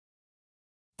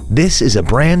This is a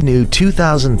brand new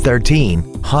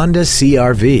 2013 Honda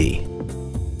CR-V.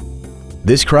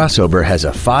 This crossover has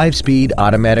a 5-speed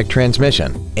automatic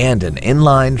transmission and an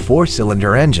inline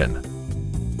 4-cylinder engine.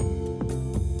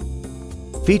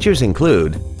 Features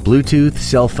include Bluetooth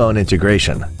cell phone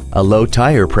integration, a low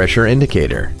tire pressure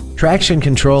indicator, traction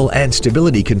control and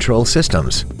stability control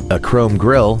systems, a chrome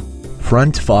grille,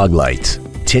 front fog lights,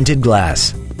 tinted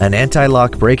glass, an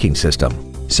anti-lock braking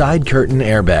system, side curtain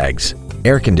airbags,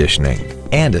 air conditioning,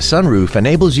 and a sunroof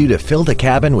enables you to fill the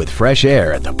cabin with fresh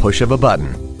air at the push of a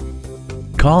button.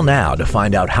 Call now to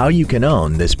find out how you can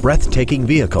own this breathtaking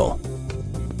vehicle.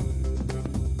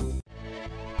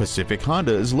 Pacific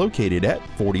Honda is located at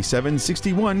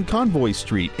 4761 Convoy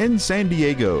Street in San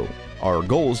Diego. Our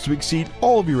goal is to exceed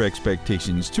all of your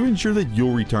expectations to ensure that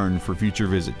you'll return for future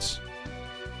visits.